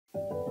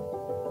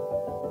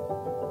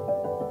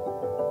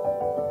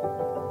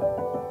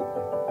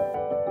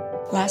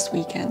Last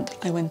weekend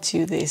I went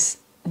to this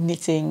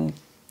knitting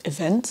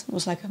event. It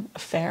was like a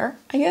fair,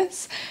 I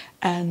guess,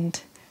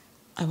 and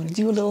I want to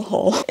do a little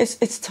haul.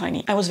 It's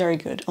tiny. I was very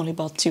good, only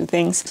bought 2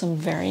 things. Some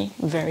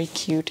very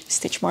cute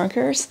stitch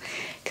markers,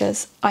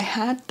 because I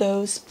had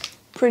those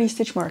pretty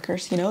stitch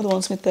markers, you know, the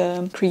ones with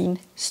the green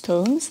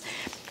stones,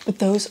 but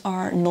those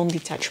are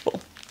non-detachable.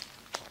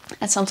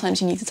 And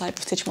sometimes you need the type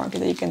of stitch marker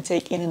that you can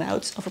take in and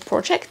out of a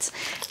project.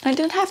 And I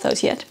didn't have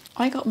those yet.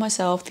 I got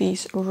myself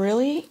these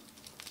really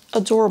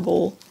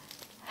adorable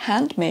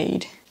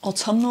handmade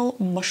autumnal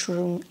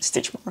mushroom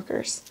stitch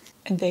markers,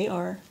 and they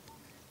are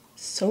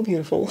so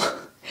beautiful.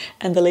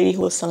 And the lady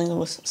who was selling them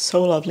was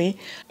so lovely.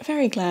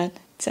 Very glad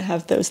to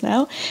have those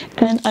now.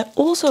 And I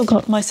also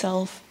got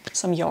myself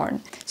some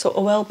yarn. So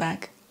a while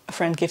back a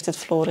friend gifted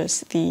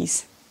Flores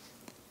these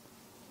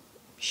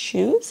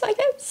shoes, I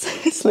guess,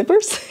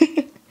 slippers.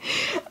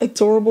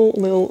 Adorable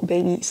little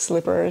baby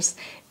slippers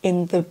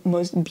in the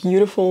most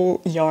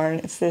beautiful yarn.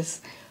 It's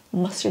this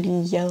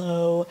mustardy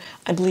yellow.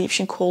 I believe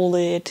she called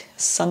it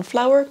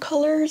sunflower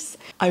colors.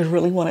 I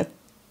really wanted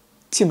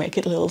to make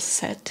it a little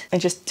set and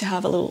just to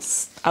have a little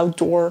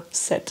outdoor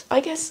set,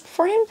 I guess,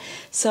 for him.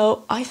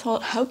 So I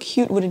thought, how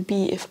cute would it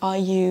be if I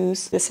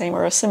use the same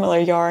or a similar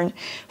yarn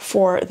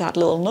for that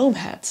little gnome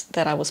hat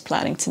that I was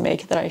planning to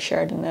make, that I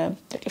shared in a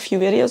few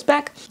videos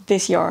back.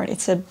 This yarn,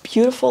 it's a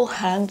beautiful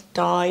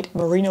hand-dyed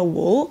merino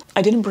wool.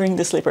 I didn't bring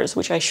the slippers,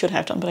 which I should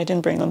have done, but I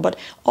didn't bring them. But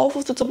off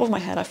of the top of my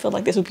head, I felt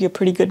like this would be a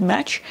pretty good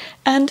match,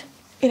 and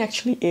it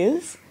actually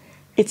is.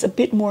 It's a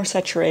bit more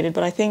saturated,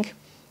 but I think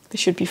this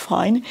should be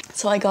fine.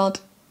 So I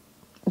got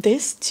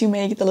this to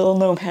make the little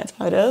gnome hat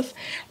out of,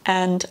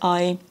 and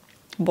I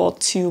bought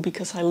 2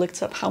 because I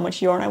looked up how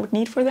much yarn I would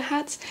need for the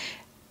hats,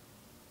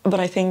 but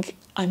I think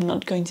I'm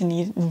not going to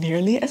need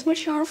nearly as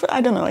much yarn for,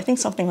 I don't know, I think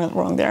something went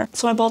wrong there.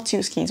 So I bought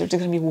 2 skeins, which is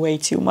going to be way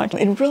too much.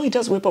 It really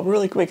does whip up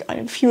really quick.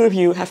 A few of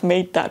you have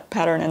made that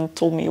pattern and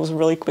told me it was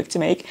really quick to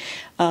make,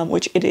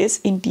 which it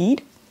is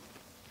indeed.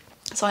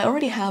 So I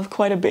already have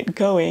quite a bit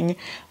going,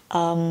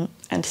 and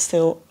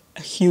still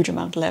a huge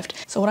amount left.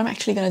 So what I'm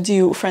actually gonna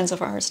do, friends of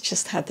ours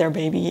just had their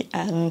baby,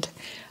 and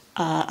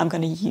I'm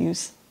gonna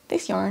use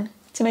this yarn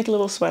to make a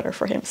little sweater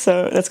for him.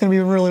 So that's gonna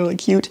be really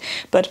cute.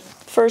 But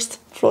first,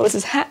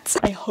 Floris's hat.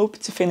 I hope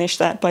to finish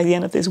that by the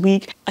end of this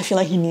week. I feel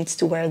like he needs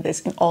to wear this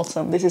in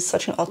autumn. This is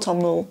such an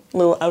autumnal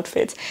little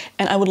outfit.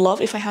 And I would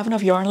love, if I have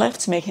enough yarn left,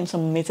 to make him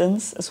some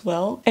mittens as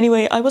well.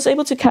 Anyway, I was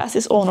able to cast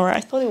this on, or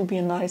I thought it would be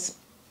a nice,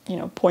 you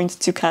know, point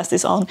to cast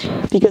this on,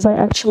 because I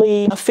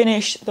actually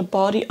finished the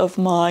body of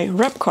my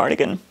wrap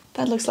cardigan.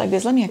 That looks like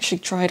this. Let me actually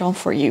try it on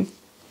for you.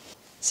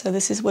 So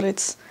this is what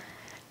it's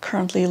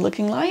currently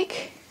looking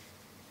like.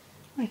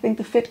 I think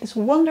the fit is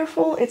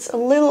wonderful. It's a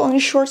little on the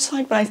short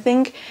side, but I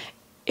think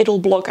it'll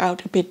block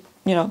out a bit,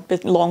 you know, a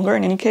bit longer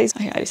in any case.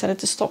 I decided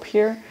to stop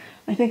here.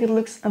 I think it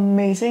looks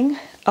amazing.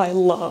 I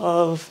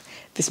love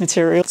this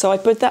material. So I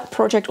put that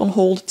project on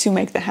hold to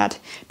make the hat,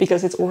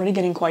 because it's already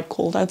getting quite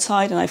cold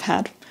outside, and I've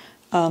had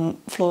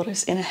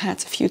Flores in a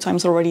hat a few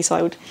times already, so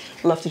I would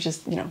love to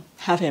just, you know,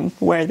 have him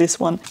wear this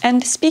one.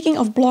 And speaking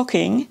of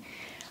blocking,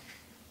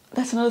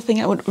 that's another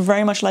thing I would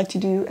very much like to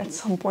do at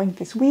some point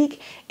this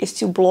week, is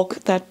to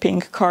block that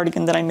pink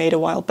cardigan that I made a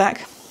while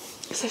back,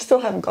 because I still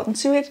haven't gotten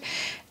to it,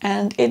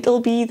 and it'll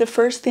be the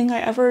first thing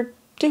I ever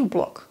do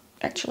block,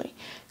 actually,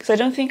 because I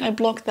don't think I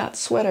blocked that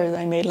sweater that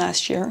I made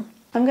last year.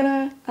 I'm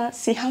gonna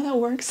see how that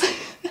works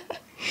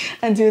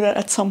and do that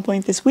at some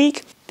point this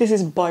week. This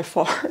is by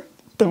far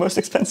the most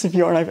expensive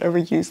yarn I've ever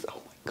used.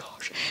 Oh my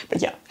gosh.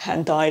 But yeah,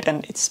 hand dyed,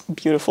 and it's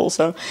beautiful,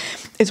 so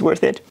it's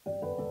worth it.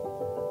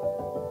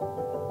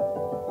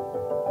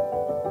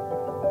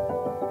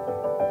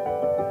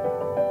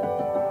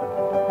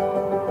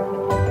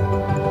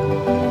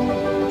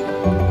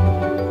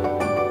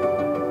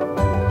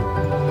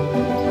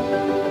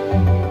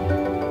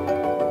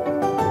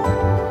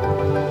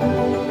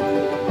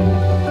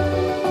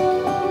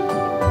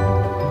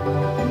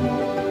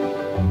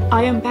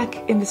 I am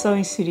back in the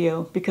sewing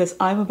studio because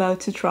I'm about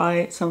to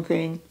try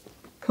something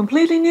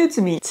completely new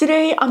to me.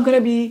 Today I'm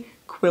gonna be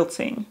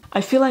quilting.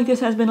 I feel like this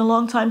has been a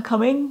long time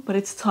coming, but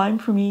it's time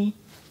for me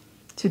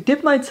to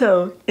dip my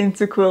toe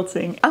into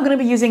quilting. I'm gonna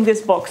be using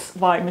this box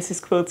by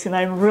Mrs. Quilty, and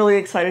I'm really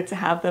excited to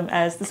have them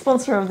as the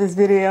sponsor of this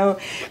video.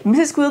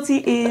 Mrs.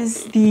 Quilty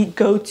is the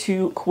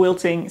go-to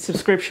quilting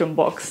subscription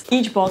box.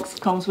 Each box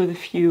comes with a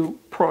few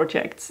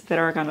projects that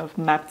are kind of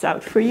mapped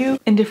out for you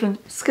in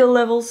different skill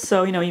levels.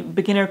 So, you know,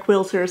 beginner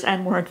quilters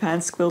and more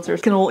advanced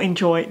quilters can all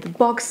enjoy the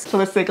box. So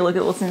let's take a look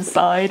at what's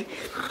inside.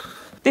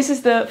 This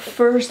is the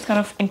first kind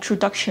of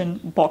introduction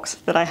box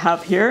that I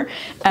have here,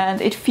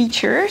 and it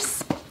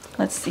features,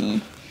 let's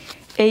see,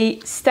 a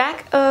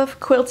stack of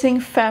quilting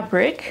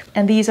fabric,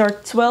 and these are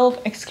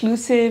 12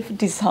 exclusive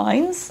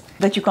designs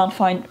that you can't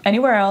find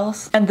anywhere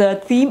else. And the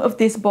theme of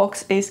this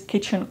box is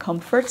kitchen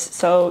comforts,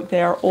 so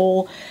they are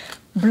all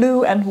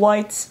blue and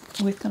white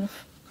with kind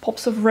of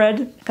pops of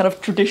red, kind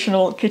of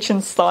traditional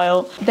kitchen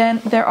style.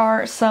 Then there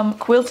are some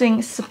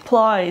quilting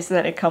supplies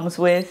that it comes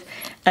with.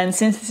 And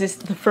since this is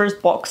the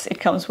first box, it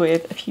comes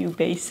with a few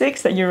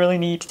basics that you really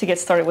need to get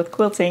started with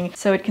quilting.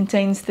 So it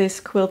contains this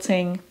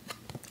quilting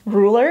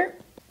ruler,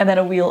 and then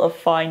a wheel of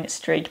fine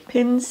straight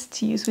pins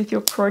to use with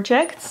your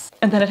projects.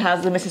 And then it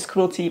has the Mrs.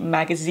 Quilty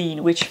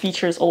magazine, which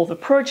features all the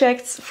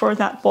projects for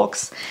that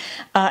box,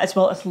 as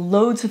well as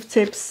loads of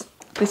tips.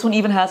 This one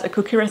even has a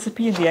cookie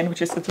recipe in the end,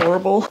 which is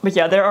adorable. But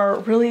yeah, there are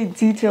really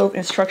detailed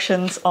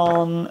instructions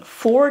on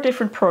 4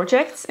 different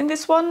projects in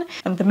this one.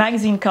 And the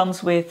magazine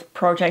comes with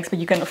projects, but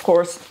you can of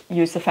course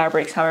use the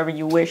fabrics however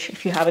you wish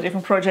if you have a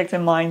different project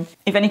in mind.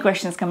 If any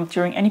questions come up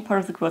during any part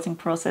of the quilting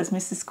process,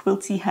 Mrs.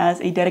 Quilty has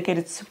a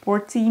dedicated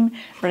support team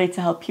ready to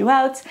help you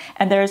out.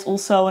 And there is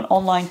also an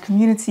online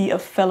community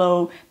of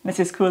fellow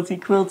Mrs. Quilty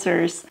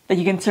quilters that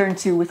you can turn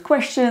to with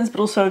questions, but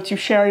also to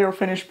share your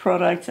finished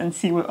products and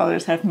see what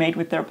others have made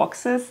with their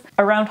boxes.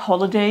 Around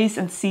holidays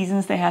and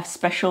seasons, they have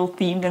special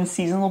themed and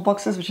seasonal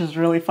boxes, which is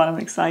really fun and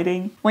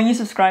exciting. When you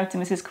subscribe to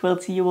Mrs.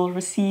 Quilty, you will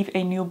receive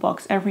a new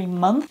box every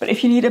month. But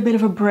if you need a bit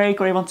of a break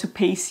or you want to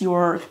pace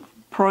your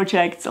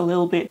projects a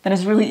little bit, then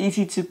it's really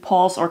easy to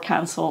pause or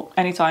cancel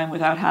anytime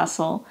without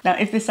hassle. Now,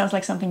 if this sounds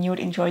like something you would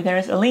enjoy, there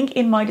is a link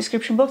in my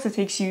description box that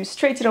takes you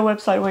straight to the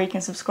website where you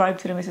can subscribe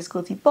to the Mrs.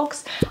 Quilty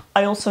box.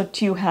 I also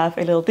do have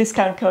a little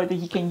discount code that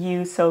you can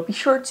use, so be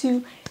sure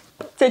to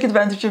take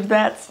advantage of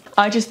that.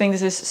 I just think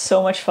this is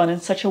so much fun and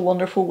such a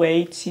wonderful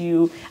way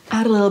to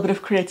add a little bit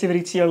of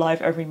creativity to your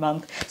life every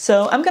month.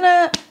 So I'm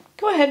gonna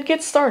go ahead and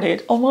get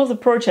started on one of the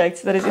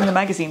projects that is in the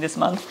magazine this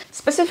month.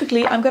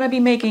 Specifically, I'm gonna be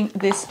making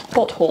this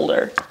pot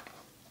holder.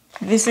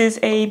 This is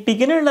a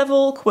beginner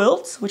level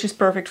quilt, which is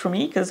perfect for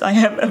me because I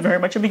am very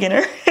much a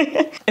beginner.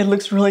 It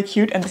looks really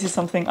cute, and this is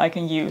something I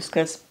can use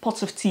because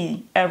pots of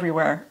tea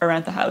everywhere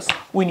around the house.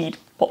 We need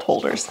pot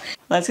holders.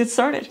 Let's get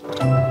started.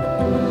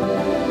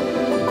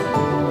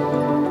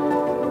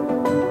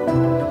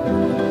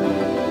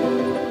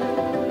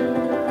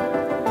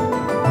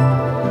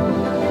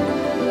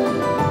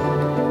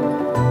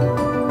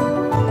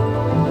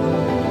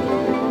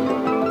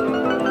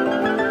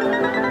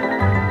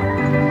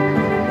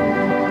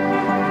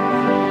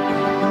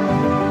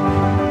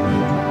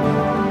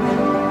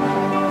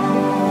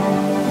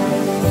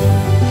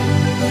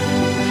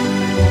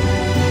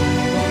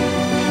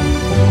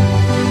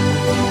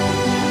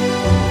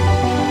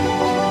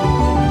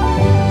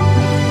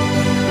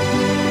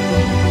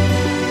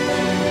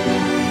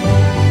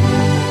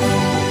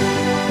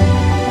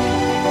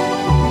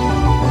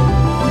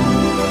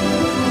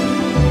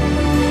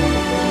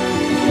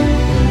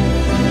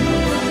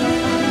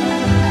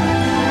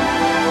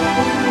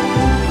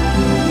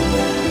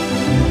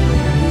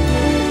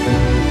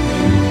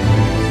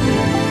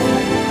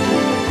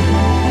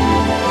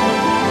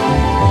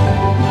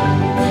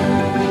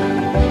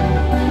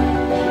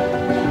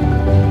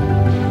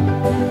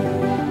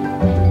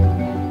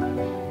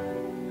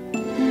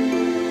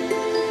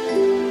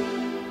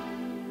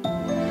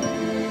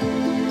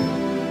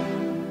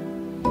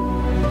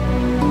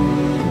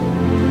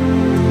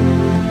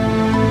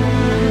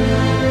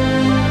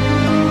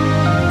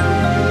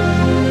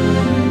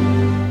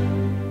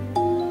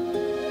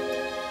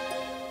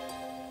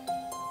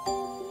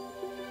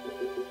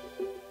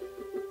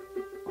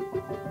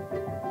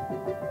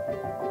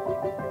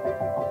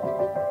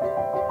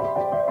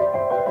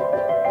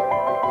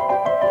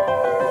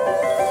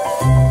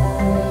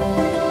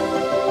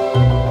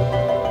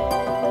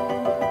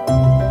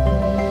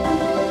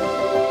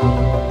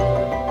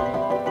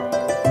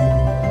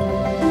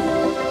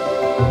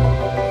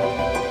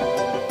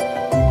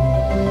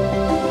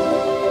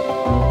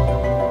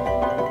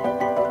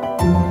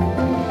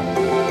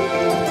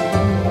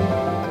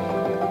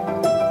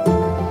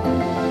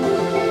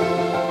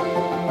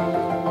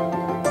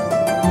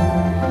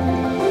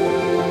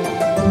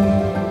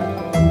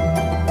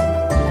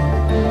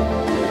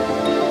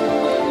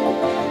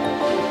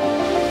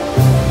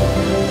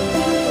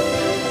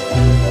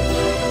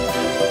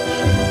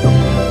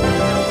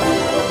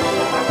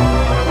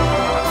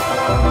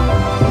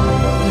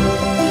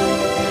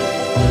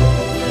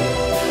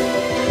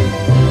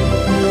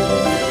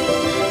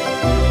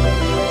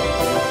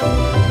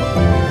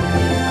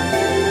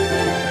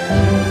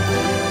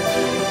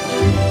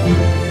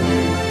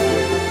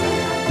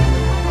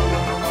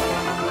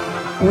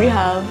 We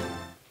have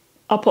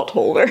a pot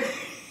holder.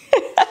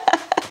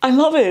 I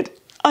love it.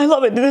 I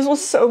love it. This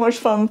was so much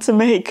fun to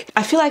make.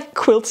 I feel like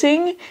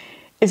quilting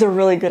is a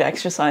really good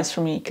exercise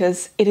for me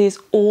because it is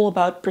all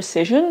about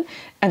precision,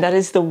 and that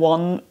is the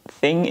one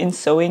thing in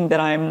sewing that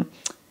I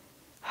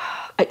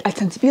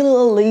tend to be a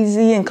little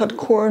lazy and cut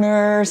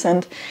corners,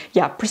 and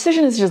yeah,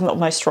 precision is just not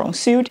my strong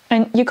suit,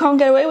 and you can't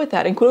get away with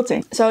that in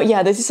quilting. So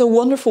yeah, this is a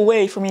wonderful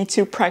way for me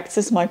to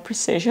practice my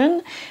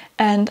precision,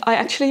 and I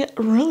actually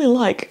really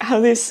like how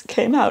this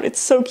came out. It's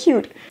so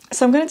cute.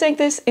 So I'm gonna take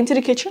this into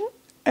the kitchen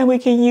and we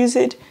can use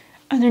it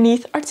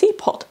underneath our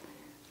teapot.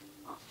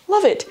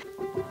 Love it.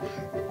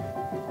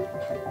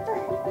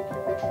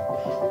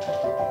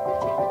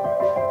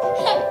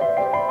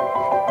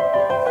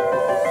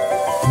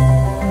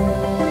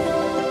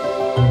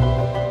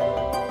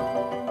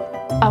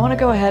 want to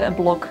go ahead and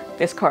block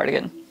this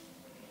cardigan.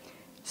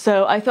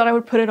 So I thought I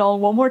would put it on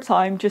one more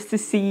time just to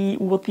see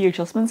what the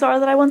adjustments are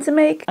that I want to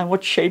make and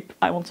what shape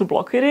I want to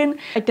block it in.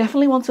 I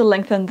definitely want to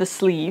lengthen the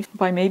sleeve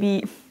by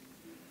maybe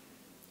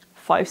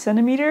 5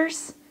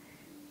 centimeters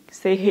because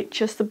they hit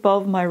just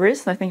above my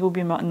wrist, and I think it would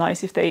be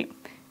nice if they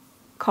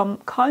come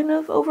kind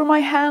of over my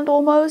hand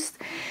almost.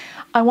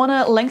 I want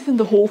to lengthen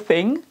the whole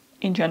thing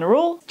in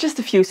general, just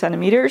a few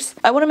centimeters.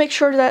 I want to make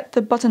sure that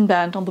the button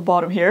band on the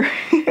bottom here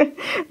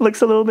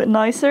looks a little bit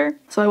nicer.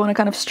 So I want to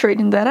kind of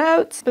straighten that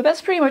out. But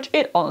that's pretty much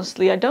it,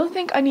 honestly. I don't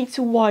think I need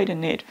to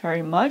widen it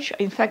very much.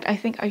 In fact, I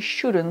think I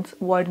shouldn't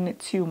widen it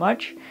too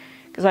much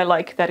because I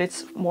like that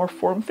it's more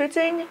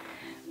form-fitting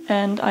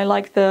and I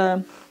like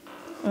the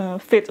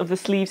fit of the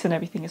sleeves and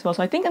everything as well.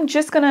 So I think I'm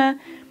just gonna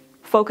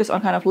focus on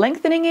kind of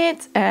lengthening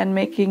it and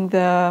making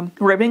the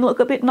ribbing look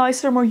a bit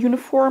nicer, more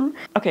uniform.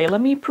 Okay,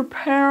 let me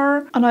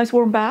prepare a nice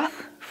warm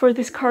bath for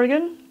this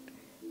cardigan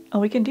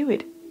and we can do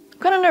it. I'm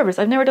kind of nervous,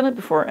 I've never done it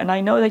before, and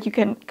I know that you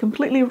can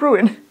completely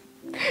ruin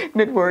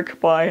knitwork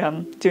by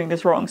doing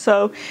this wrong.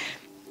 So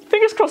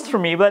fingers crossed for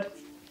me, but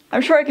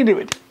I'm sure I can do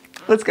it.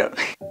 Let's go.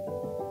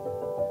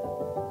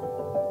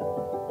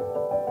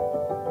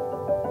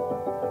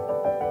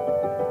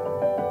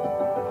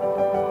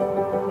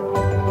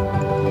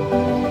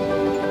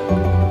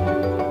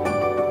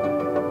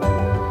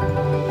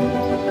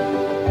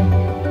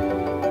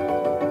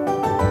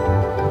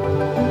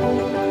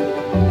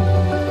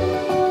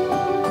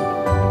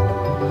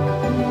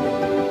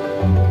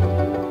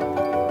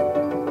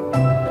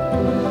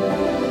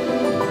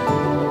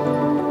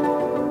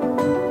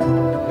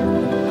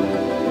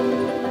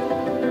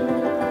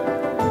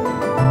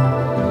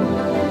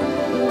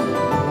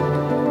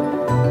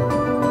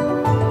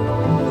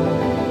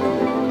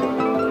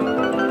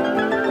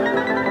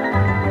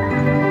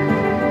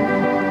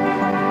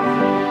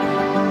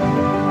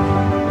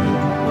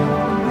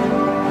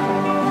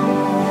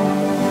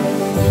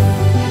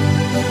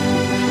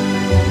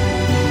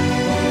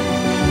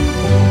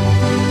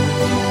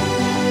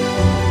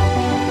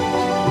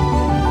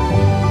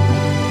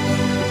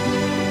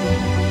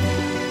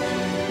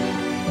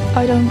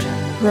 I don't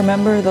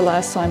remember the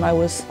last time I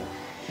was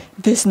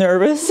this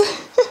nervous.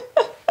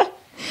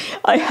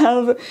 I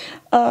have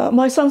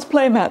my son's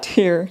playmat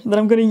here that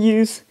I'm gonna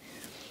use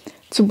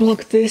to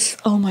block this.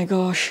 Oh my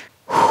gosh.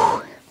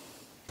 Whew.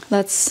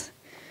 Let's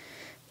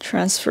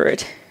transfer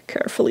it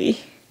carefully.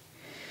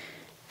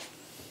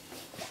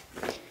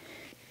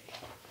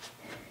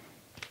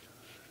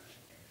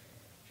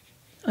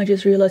 I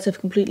just realized I've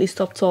completely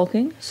stopped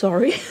talking.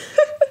 Sorry.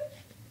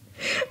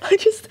 I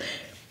just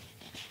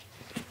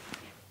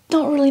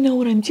don't really know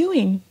what I'm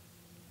doing,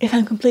 if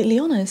I'm completely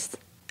honest,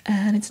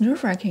 and it's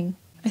nerve-wracking.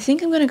 I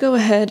think I'm gonna go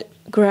ahead,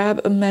 grab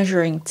a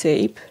measuring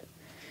tape,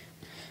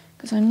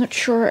 because I'm not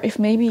sure if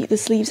maybe the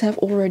sleeves have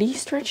already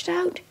stretched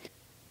out.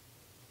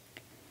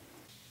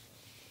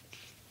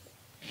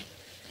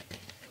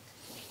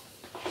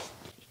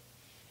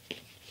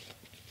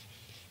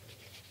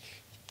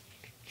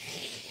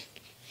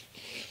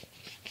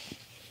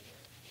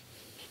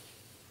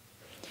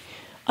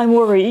 I'm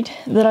worried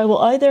that I will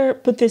either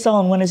put this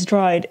on when it's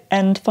dried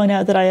and find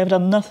out that I have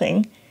done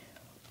nothing,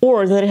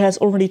 or that it has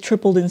already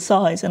tripled in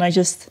size and I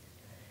just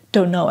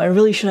don't know. I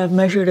really should have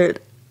measured it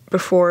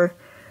before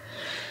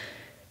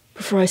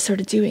I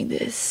started doing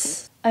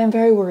this. I am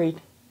very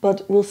worried,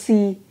 but we'll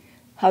see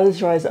how this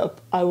dries up.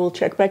 I will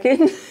check back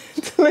in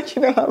to let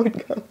you know how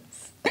it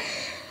goes.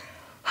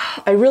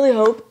 I really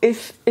hope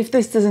if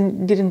this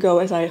didn't go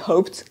as I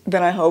hoped,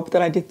 then I hope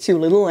that I did too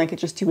little and I could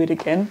just do it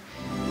again.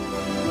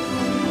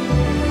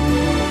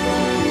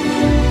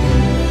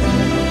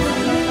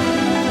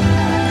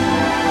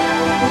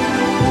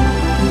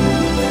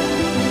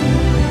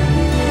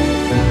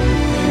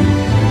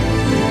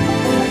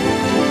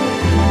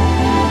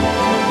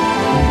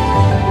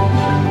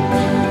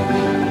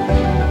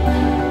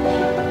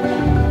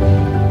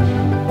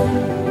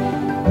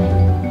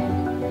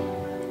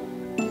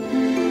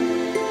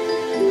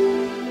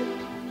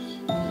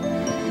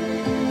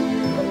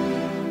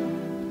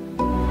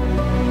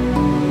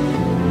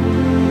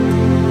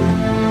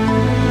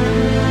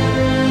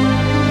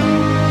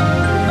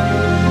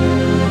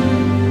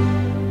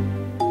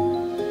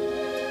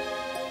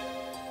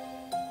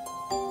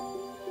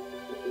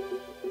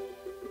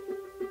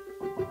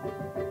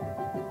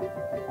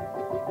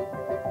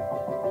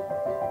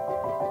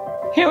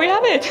 Here we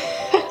have it!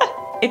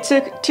 It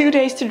took 2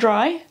 days to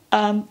dry,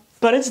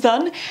 but it's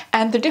done,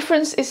 and the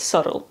difference is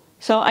subtle.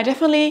 So I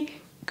definitely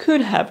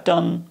could have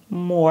done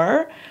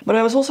more, but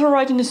I was also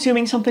right in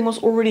assuming something was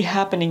already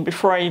happening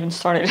before I even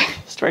started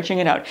stretching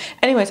it out.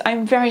 Anyways,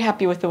 I'm very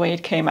happy with the way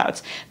it came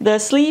out. The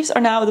sleeves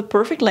are now the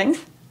perfect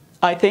length,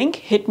 I think.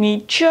 Hit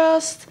me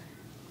just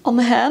on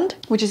the hand,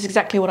 which is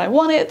exactly what I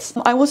wanted.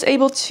 I was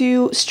able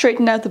to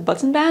straighten out the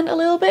button band a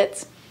little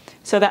bit,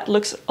 so that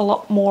looks a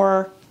lot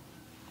more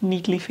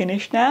neatly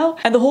finished now.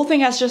 And the whole thing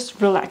has just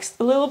relaxed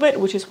a little bit,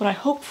 which is what I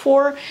hoped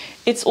for.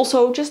 It's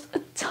also just a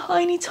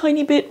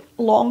tiny bit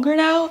longer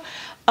now.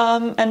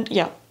 And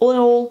yeah, all in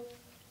all,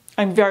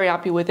 I'm very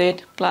happy with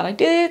it. Glad I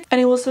did it.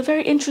 And it was a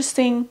very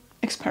interesting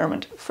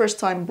experiment. First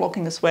time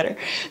blocking the sweater.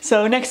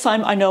 So next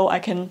time I know I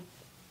can,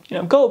 you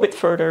know, go a bit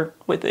further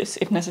with this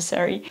if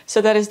necessary. So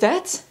that is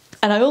that.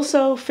 And I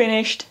also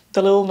finished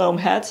the little gnome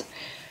hat.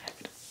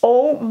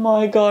 Oh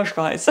my gosh,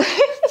 guys.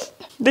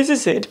 This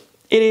is it.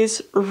 It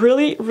is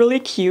really, really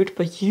cute,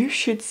 but you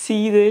should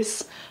see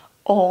this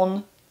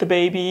on the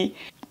baby.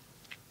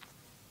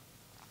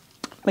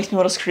 Makes me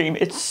want to scream.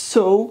 It's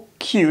so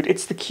cute.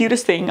 It's the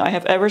cutest thing I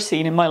have ever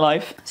seen in my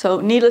life. So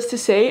needless to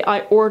say,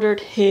 I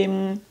ordered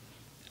him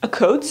a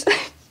coat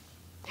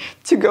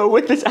to go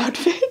with this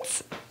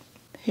outfit.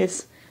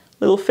 His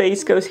little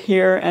face goes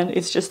here and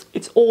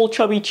it's all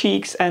chubby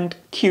cheeks and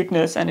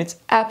cuteness, and it's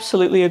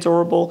absolutely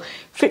adorable.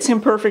 Fits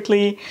him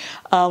perfectly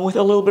with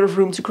a little bit of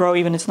room to grow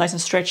even. It's nice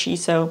and stretchy.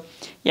 So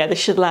yeah, this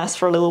should last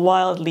for a little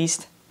while, at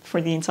least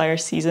for the entire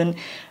season.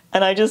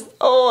 And I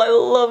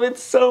love it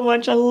so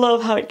much. I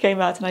love how it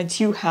came out, and I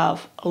do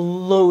have a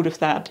load of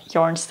that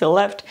yarn still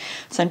left.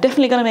 So I'm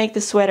definitely gonna make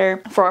the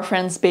sweater for our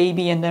friend's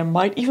baby, and there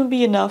might even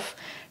be enough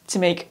to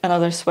make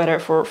another sweater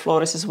for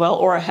Flores as well,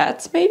 or a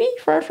hat maybe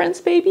for our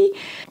friend's baby,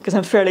 because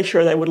I'm fairly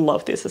sure they would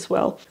love this as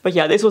well. But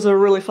yeah, this was a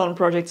really fun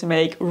project to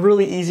make,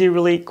 really easy,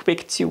 really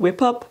quick to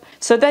whip up.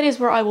 So that is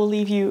where I will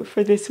leave you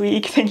for this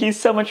week. Thank you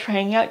so much for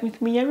hanging out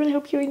with me. I really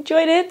hope you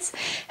enjoyed it.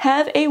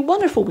 Have a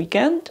wonderful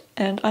weekend,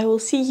 and I will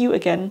see you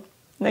again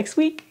next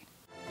week.